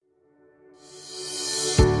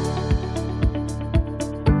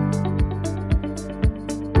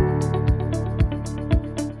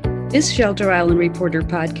This Shelter Island Reporter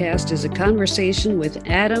podcast is a conversation with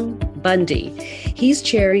Adam Bundy. He's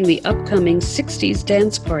chairing the upcoming 60s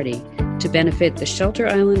dance party to benefit the Shelter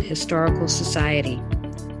Island Historical Society.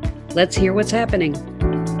 Let's hear what's happening.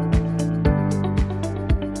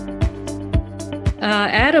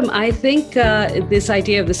 Adam, I think this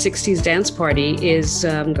idea of the 60s dance party is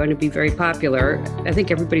going to be very popular. I think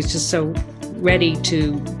everybody's just so ready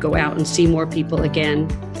to go out and see more people again.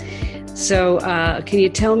 So can you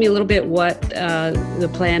tell me a little bit what the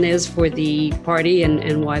plan is for the party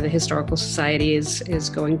and why the Historical Society is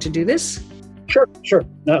going to do this? Sure.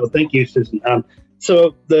 No, thank you, Susan.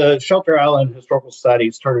 So the Shelter Island Historical Society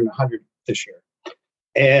is turning 100 this year.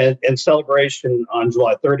 And in celebration on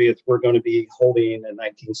July 30th, we're going to be holding a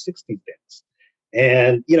 1960s dance.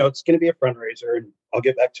 And, it's going to be a fundraiser, and I'll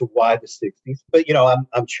get back to why the 60s. But,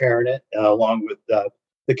 I'm chairing it along with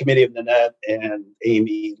the committee of Nanette and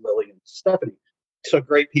Amy, Lily, and Stephanie. So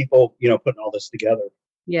great people, putting all this together.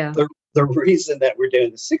 Yeah. The reason that we're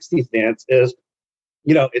doing the 60s dance is,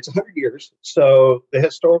 it's 100 years. So the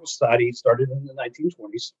Historical Society started in the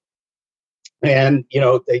 1920s. And,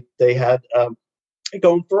 they had it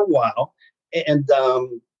going for a while. And,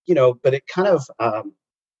 but it kind of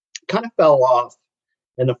fell off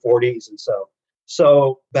in the 40s. And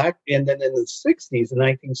so back, and then in the 60s, in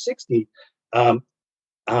 1960,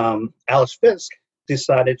 Alice Fisk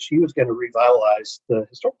decided she was going to revitalize the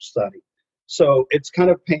Historical Society. So it's kind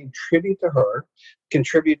of paying tribute to her,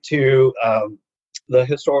 contribute to the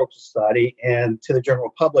Historical Society and to the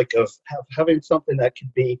general public of having something that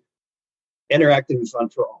could be interactive and fun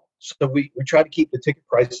for all. So we try to keep the ticket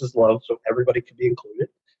prices low so everybody can be included.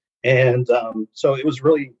 And so it was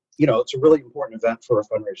really, it's a really important event for a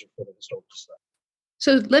fundraiser for the Historical Society.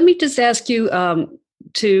 So let me just ask you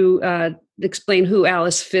to explain who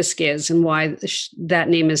Alice Fisk is and why that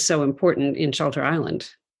name is so important in Shelter Island.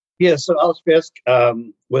 Yeah, so Alice Fisk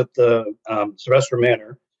with the Sylvester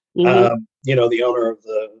Manor, Mm-hmm. The owner of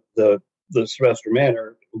the Sylvester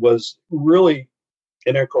Manor was really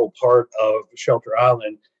an integral part of Shelter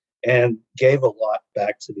Island and gave a lot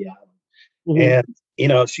back to the island. Mm-hmm.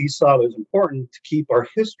 And, she saw it was important to keep our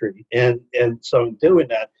history. And so in doing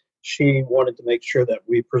that, she wanted to make sure that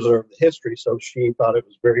we preserve the history. So she thought it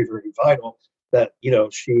was very, very vital that,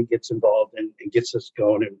 she gets involved and gets us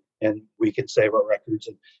going and we can save our records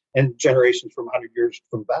and generations from 100 years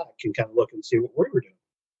from back can kind of look and see what we were doing.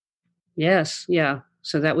 Yes. Yeah.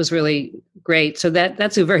 So that was really great. So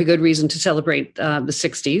that's a very good reason to celebrate the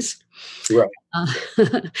 60s. Right.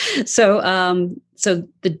 So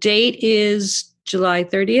the date is July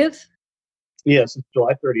 30th? Yes, it's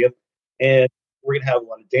July 30th. And we're going to have a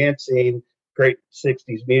lot of dancing, great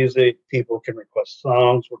 60s music. People can request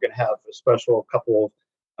songs. We're going to have a special couple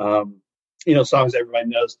of, songs everybody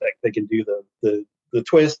knows that they can do the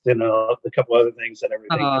twist and a couple other things and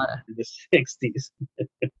everything in the 60s.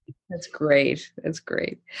 That's great. That's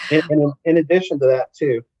great. And in addition to that,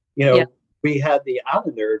 too, we had the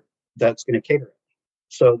Islander that's going to cater it.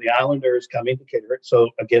 So the Islander is coming to cater it. So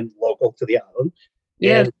again, local to the island.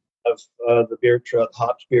 Yeah. And the beer truck,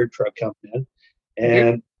 Hops beer truck coming in.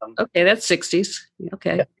 And okay, that's 60s.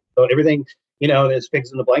 Okay. Yeah. So everything, there's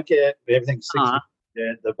pigs in the blanket, everything's 60s,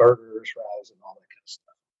 the burgers, fries, and all that kind of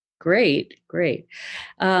stuff. Great.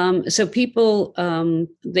 So people,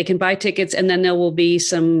 they can buy tickets, and then there will be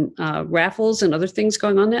some raffles and other things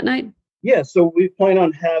going on that night? Yeah, so we plan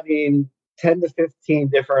on having 10 to 15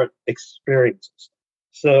 different experiences.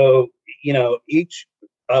 So, each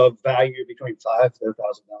of value between $5,000 to $1,000.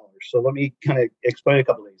 So let me kind of explain a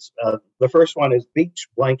couple of these. The first one is Beach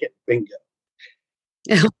Blanket Bingo.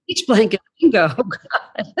 Beach Blanket Bingo.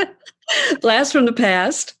 Blast from the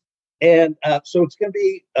past. And so it's going to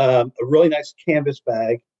be a really nice canvas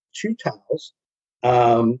bag, 2 towels,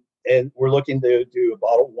 and we're looking to do a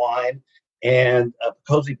bottle of wine and a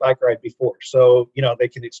cozy bike ride before. So, they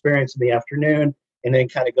can experience in the afternoon and then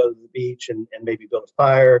kind of go to the beach and maybe build a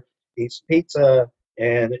fire, eat some pizza,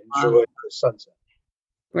 and enjoy the sunset.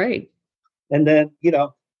 Right. And then, a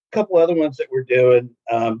couple other ones that we're doing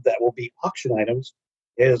that will be auction items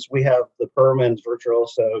is we have the Perman's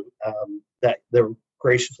Virtuoso that they're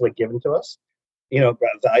graciously given to us,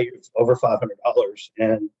 value of over $500,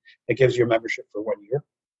 and it gives you a membership for 1 year.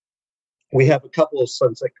 We have a couple of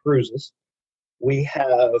sunset cruises. We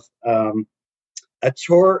have a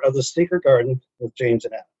tour of the Secret Garden with James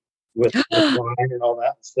and Adam with wine and all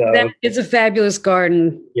that. So that is a fabulous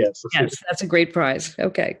garden. Yes, that's a great prize.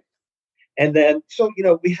 Okay. And then, so,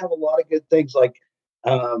 we have a lot of good things like,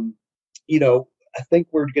 I think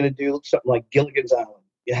we're going to do something like Gilligan's Island.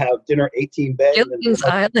 You have dinner 18 bed. Gilligan's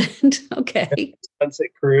Island. Okay. Sunset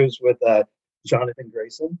cruise with Jonathan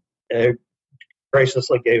Grayson. uh,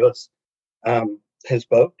 graciously gave us his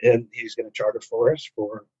boat, and he's going to charter for us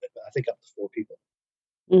for, I think, up to 4 people.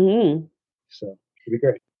 Mm-hmm. So it'll be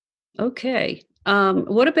great. Okay.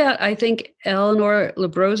 What about, I think Eleanor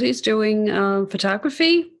Labrosi's doing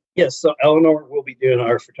photography? Yes, so Eleanor will be doing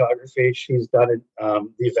our photography. She's done it,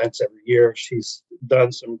 the events every year. She's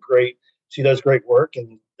done she does great work,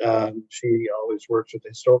 and she always works with the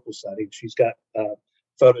Historical Society. She's got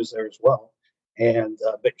photos there as well, and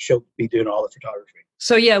but she'll be doing all the photography.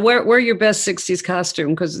 So yeah, wear your best 60s costume,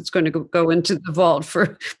 because it's going to go into the vault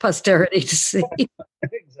for posterity to see.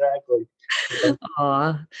 Exactly.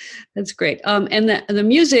 Aw, that's great. And the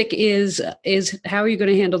music is how are you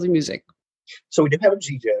going to handle the music? So we did have a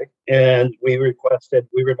DJ, and we've been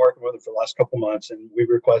working with it for the last couple months, and we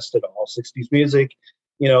requested all 60s music,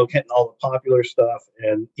 getting all the popular stuff,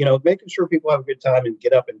 and, making sure people have a good time and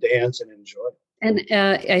get up and dance and enjoy it. And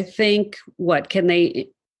I think, can they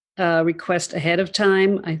request ahead of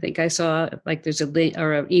time? I think I saw like there's a link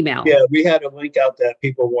or an email. Yeah, we had a link out that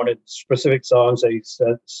people wanted specific songs they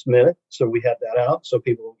submitted. So we had that out. So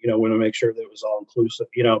people, want to make sure that it was all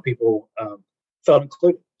inclusive. People felt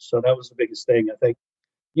included. So that was the biggest thing. I think,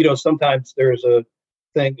 sometimes there's a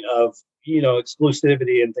thing of,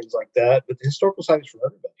 exclusivity and things like that. But the Historical Society is for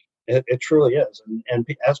everybody. It truly is. And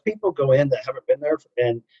as people go in that haven't been there,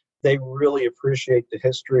 and they really appreciate the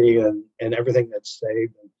history and everything that's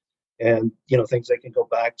saved, and things they can go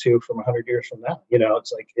back to from 100 years from now.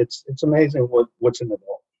 It's like it's amazing what's in the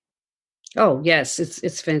vault. Oh yes,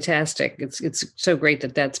 it's fantastic. It's so great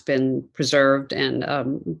that that's been preserved, and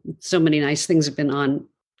so many nice things have been on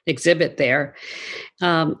exhibit there.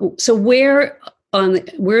 So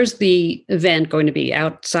where's the event going to be?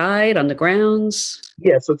 Outside, on the grounds?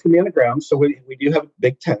 Yeah, so it's gonna be on the grounds. So we do have a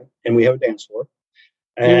big tent, and we have a dance floor,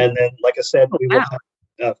 and then, like I said, we will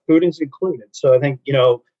have food is included. So I think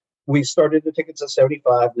we started the tickets at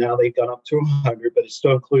 $75. Now they've gone up to $100, but it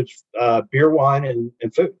still includes beer, wine, and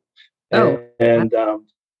food. So I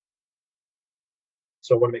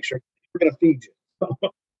want to make sure we're going to feed you.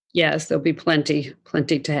 Yes, there'll be plenty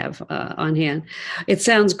to have on hand. It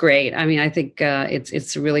sounds great. I mean, I think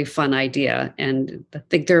it's a really fun idea, and I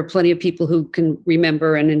think there are plenty of people who can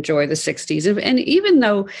remember and enjoy the '60s. And even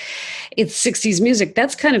though it's '60s music,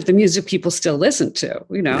 that's kind of the music people still listen to.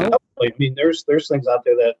 Yeah, I mean, there's things out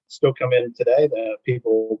there that still come in today that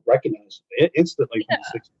people recognize instantly from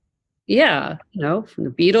the '60s. Yeah, from the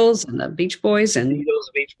Beatles and the Beach Boys and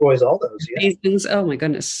Beach Boys, all those. Yeah. Oh my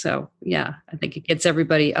goodness! So yeah, I think it gets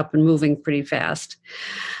everybody up and moving pretty fast.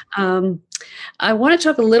 I want to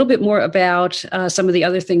talk a little bit more about some of the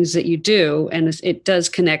other things that you do, and it does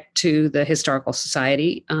connect to the Historical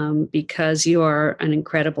Society because you are an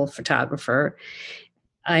incredible photographer.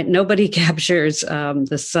 Nobody captures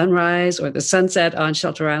the sunrise or the sunset on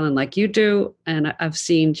Shelter Island like you do, and I've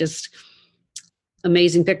seen just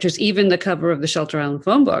amazing pictures. Even the cover of the Shelter Island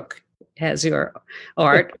phone book has your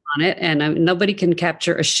art on it, and nobody can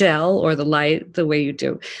capture a shell or the light the way you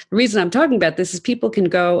do. The reason I'm talking about this is people can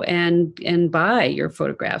go and buy your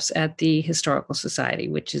photographs at the Historical Society,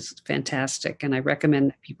 which is fantastic, and I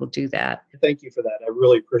recommend that people do that. Thank you for that. I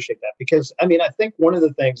really appreciate that, because I mean, I think one of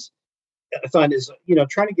the things I find is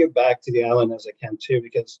trying to give back to the island as I can too,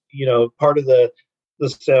 because part of the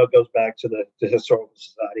sale goes back to the Historical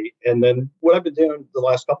Society. And then what I've been doing the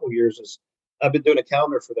last couple of years is I've been doing a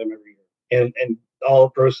calendar for them every year, and all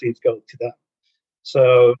proceeds go to them.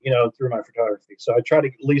 So, through my photography. So I try to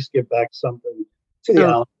at least give back something to the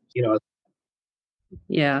island,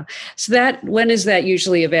 Yeah. So when is that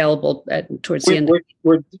usually available towards the end?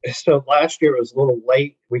 So last year it was a little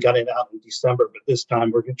late. We got it out in December, but this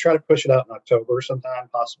time we're going to try to push it out in October sometime,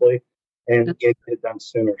 possibly, and get it done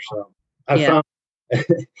sooner. So I found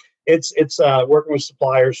it's working with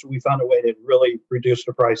suppliers. So we found a way to really reduce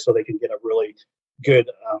the price so they can get a really good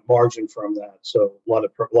margin from that. So a lot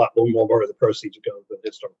more of the proceeds go to the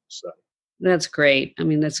Historical Society. That's great. I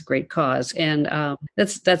mean, that's a great cause, and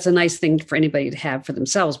that's a nice thing for anybody to have for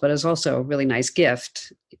themselves. But it's also a really nice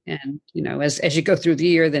gift. And as you go through the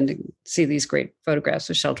year, then to see these great photographs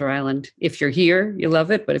of Shelter Island. If you're here, you love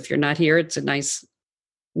it. But if you're not here, it's a nice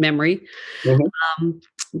memory. Mm-hmm.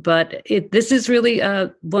 But this is really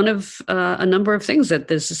one of a number of things that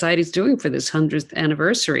the society is doing for this 100th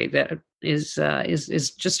anniversary that is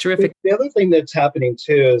just terrific. The other thing that's happening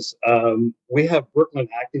too is we have Brooklyn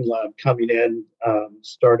Acting Lab coming in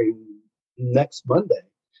starting next Monday,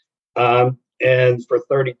 and for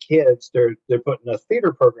 30 kids, they're putting a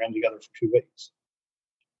theater program together for 2 weeks.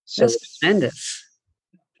 So that's tremendous.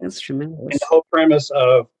 That's tremendous. And the whole premise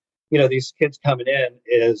of these kids coming in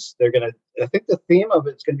is I think the theme of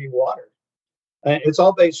it's going to be water. It's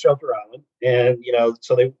all based Shelter Island, and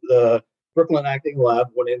so the Brooklyn Acting Lab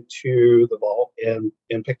went into the vault and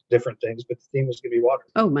picked different things, but the theme was going to be water.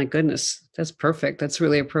 Oh my goodness, that's perfect. That's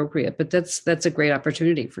really appropriate. But that's a great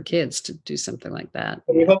opportunity for kids to do something like that.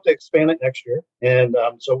 And we hope to expand it next year, and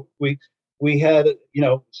so we had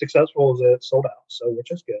successful as it sold out, so which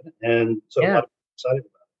is good, and so a lot of people excited about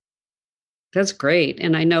it. That's great.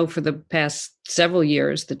 And I know for the past several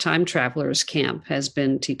years, the Time Travelers Camp has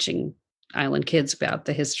been teaching island kids about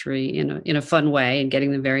the history in a fun way and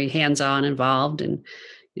getting them very hands-on involved and,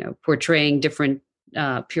 portraying different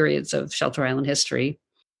periods of Shelter Island history.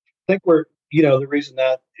 I think the reason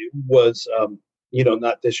that it was,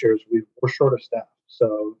 not this year is we're short of staff.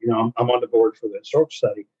 So, I'm on the board for the historical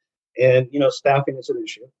study, and, staffing is an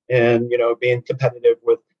issue, and, being competitive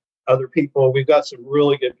with other people. We've got some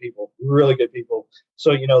really good people.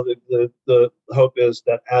 So, the hope is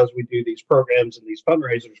that as we do these programs and these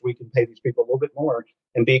fundraisers, we can pay these people a little bit more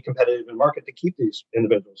and be competitive in market to keep these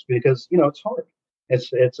individuals, because, it's hard.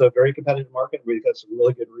 It's a very competitive market. We've got some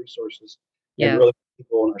really good resources and really good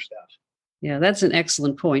people on our staff. Yeah, that's an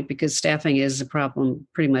excellent point, because staffing is a problem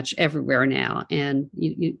pretty much everywhere now. And,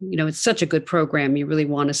 it's such a good program. You really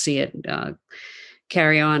want to see it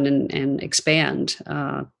carry on and expand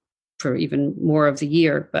for even more of the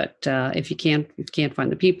year. But if you can't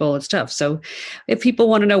find the people, it's tough. So if people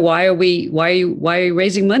want to know why are you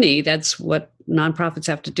raising money, that's what nonprofits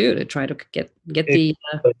have to do to try to get the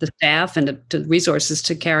staff and the resources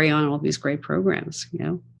to carry on all these great programs.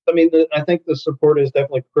 I mean, I think the support is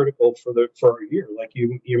definitely critical for our year, like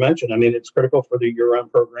you mentioned. I mean, it's critical for the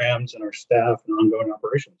year-round programs and our staff and ongoing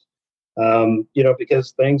operations.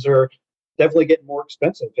 Because things are definitely getting more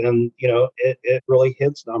expensive, and it really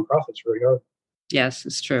hits nonprofits very hard. Yes,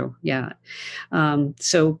 it's true. Yeah.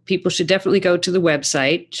 So people should definitely go to the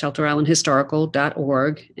website,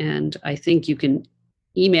 shelterislandhistorical.org. And I think you can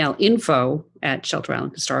email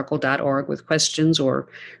info@shelterislandhistorical.org with questions or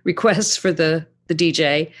requests for the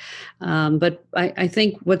DJ. But I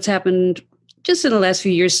think what's happened just in the last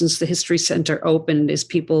few years since the History Center opened is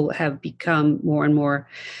people have become more and more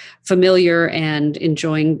familiar and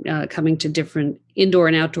enjoying coming to different indoor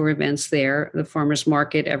and outdoor events there. The farmers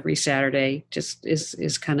market every Saturday just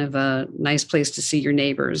is kind of a nice place to see your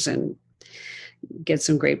neighbors and get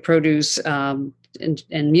some great produce.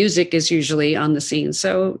 And music is usually on the scene.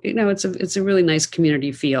 So, it's a really nice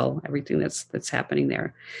community feel, everything that's happening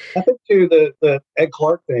there. I think too, the Ed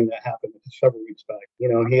Clark thing that happened several weeks back, he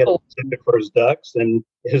had it for his ducks, and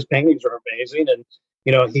his paintings are amazing. And,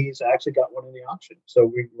 he's actually got one in the auction. So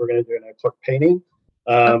we're going to do an Ed Clark painting.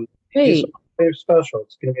 It's special.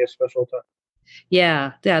 It's going to be a special time.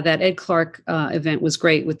 Yeah, that Ed Clark event was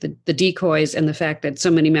great with the decoys, and the fact that so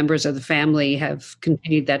many members of the family have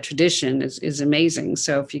continued that tradition is amazing.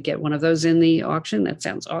 So if you get one of those in the auction, that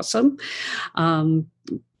sounds awesome.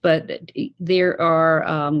 But there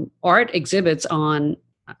are art exhibits on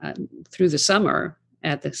through the summer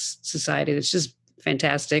at the Society. It's just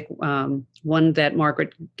fantastic. One that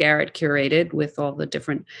Margaret Garrett curated with all the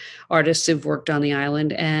different artists who've worked on the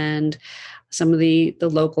island, and some of the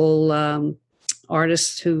local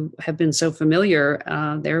artists who have been so familiar,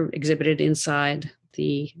 they're exhibited inside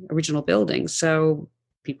the original building. So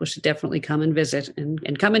people should definitely come and visit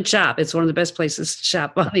and come and shop. It's one of the best places to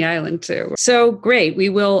shop on the island too. So great. We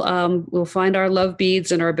will we'll find our love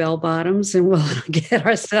beads and our bell bottoms, and we'll get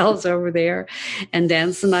ourselves over there and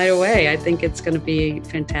dance the night away. I think it's going to be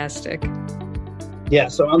fantastic. Yeah.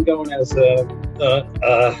 So I'm going as an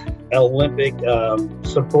Olympic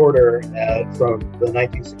supporter from the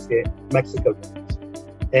 1968 Mexico Games.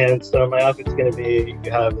 And so my outfit's going to be,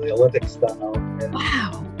 you have the Olympic style.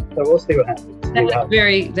 Wow. So we'll see what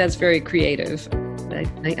happens. That's very creative. I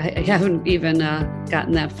haven't even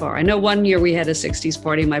gotten that far. I know one year we had a 60s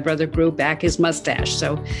party. My brother grew back his mustache.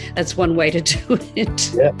 So that's one way to do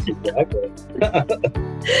it. Yeah, exactly.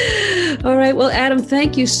 All right. Well, Adam,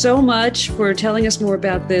 thank you so much for telling us more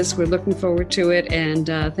about this. We're looking forward to it. And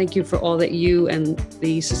thank you for all that you and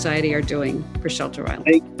the Society are doing for Shelter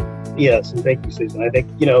Island. Yes, and thank you, Susan. I think,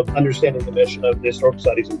 understanding the mission of the Historical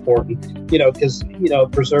Society is important, because,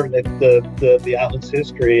 preserving the island's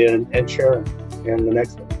history and sharing in the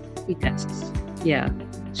next one. Yes. Yeah.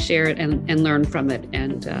 Share it and learn from it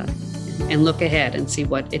and look ahead and see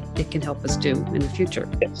what it can help us do in the future.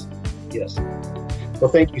 Yes. Well,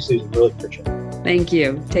 thank you, Susan. Really appreciate it. Thank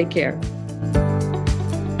you. Take care.